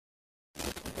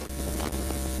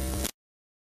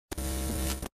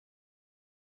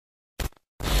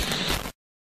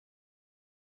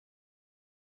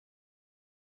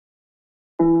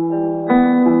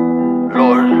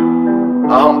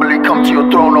come to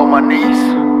your throne on my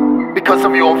knees. Because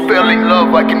of your unfailing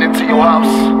love, I can enter your house.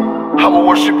 I will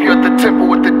worship you at the temple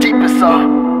with the deepest awe.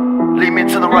 Lead me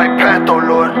to the right path, oh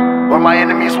Lord, where my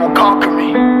enemies will conquer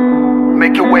me.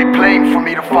 Make your way plain for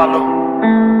me to follow.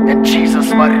 In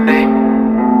Jesus' mighty name,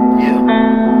 yeah.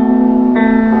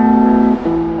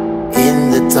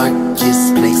 In the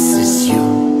darkest places, you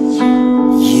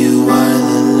are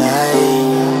the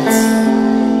light.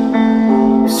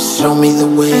 Show me the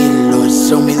way, Lord,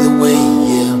 show me the way,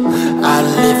 yeah. I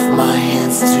lift my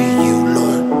hands to you,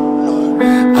 Lord.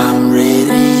 I'm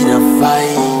ready to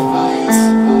fight.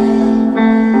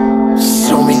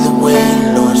 Show me the way,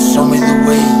 Lord, show me the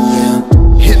way,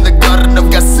 yeah. In the Garden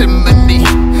of Gethsemane,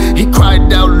 he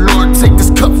cried out, Lord, take this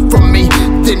cup from me.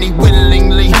 Then he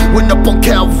willingly went up on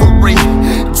Calvary.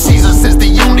 Jesus is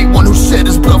the only one who shed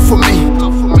his blood for me.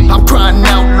 I'm crying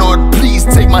out, Lord, please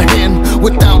take my hand.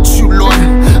 Without you, Lord,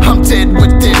 I'm dead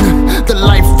within. The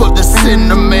life of the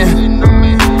sinner man.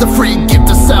 The free gift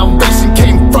of salvation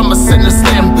came from a sinless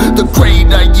lamb. The great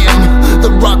I am, the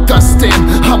rock I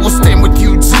stand. I will stand with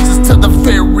you, Jesus, till the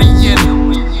very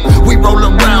end. We roll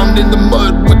around in the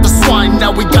mud with the swine.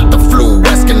 Now we got the flu,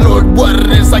 asking Lord what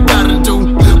it is I gotta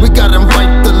do. We gotta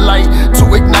invite the light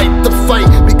to ignite the fight.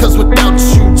 Because without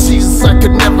you, Jesus, I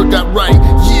could never got right,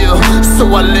 yeah. So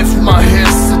I lift my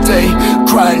hands today,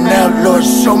 crying out, Lord,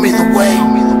 show me the way.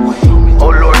 Oh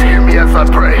Lord, hear me as I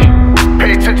pray.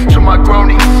 Pay attention to my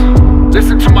groanings.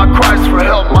 Listen to my cries for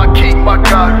help, my King, my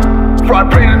God. For I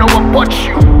pray to no one but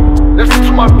you. Listen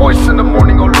to my voice in the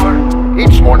morning, oh Lord.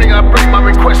 Each morning I bring my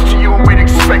request to you and wait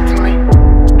expectantly.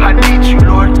 I need you,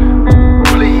 Lord.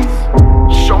 Please,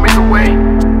 show me the way.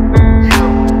 Yeah.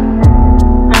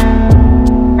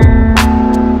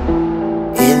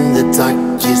 In the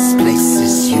darkest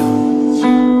places, you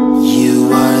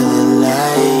are the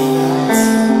light.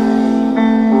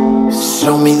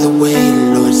 Show me the way,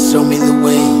 Lord, show me the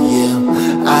way, yeah.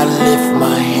 I lift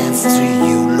my hands to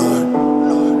you, Lord.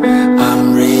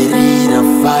 I'm ready to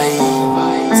fight.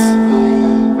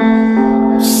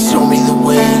 Show me the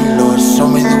way, Lord, show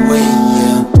me the way,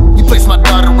 yeah. You placed my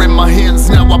daughter in my hands,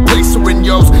 now I place her in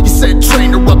yours. You said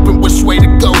train her up and which way to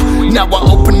go. Now I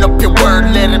open up your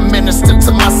word, let it minister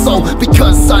to my soul.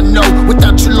 Because I know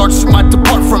without you, Lord, she might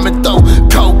depart from it though.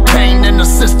 Cocaine in the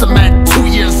system at 2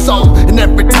 years old. And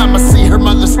every time I see her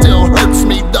mother still hurts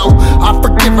me though. I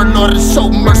forgive her, Lord, and show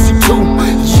mercy too.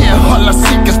 Yeah, all I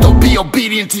seek is to be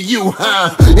obedient to you,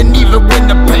 huh? And even when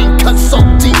the pain cuts so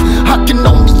deep, I can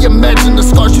only imagine the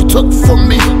scars you took for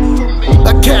me.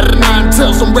 A cat of nine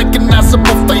tails,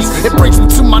 unrecognizable face. It brings me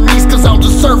to my knees cause I'll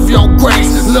deserve your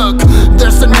grace. Look,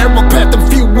 there's a narrow path and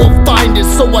few will find it.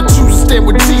 So I choose to stand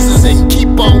with Jesus and keep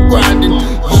on grinding.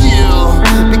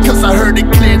 Yeah, because I heard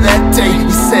it clear that day.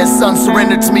 He said, son,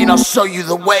 surrender to me and I'll show you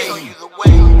the way.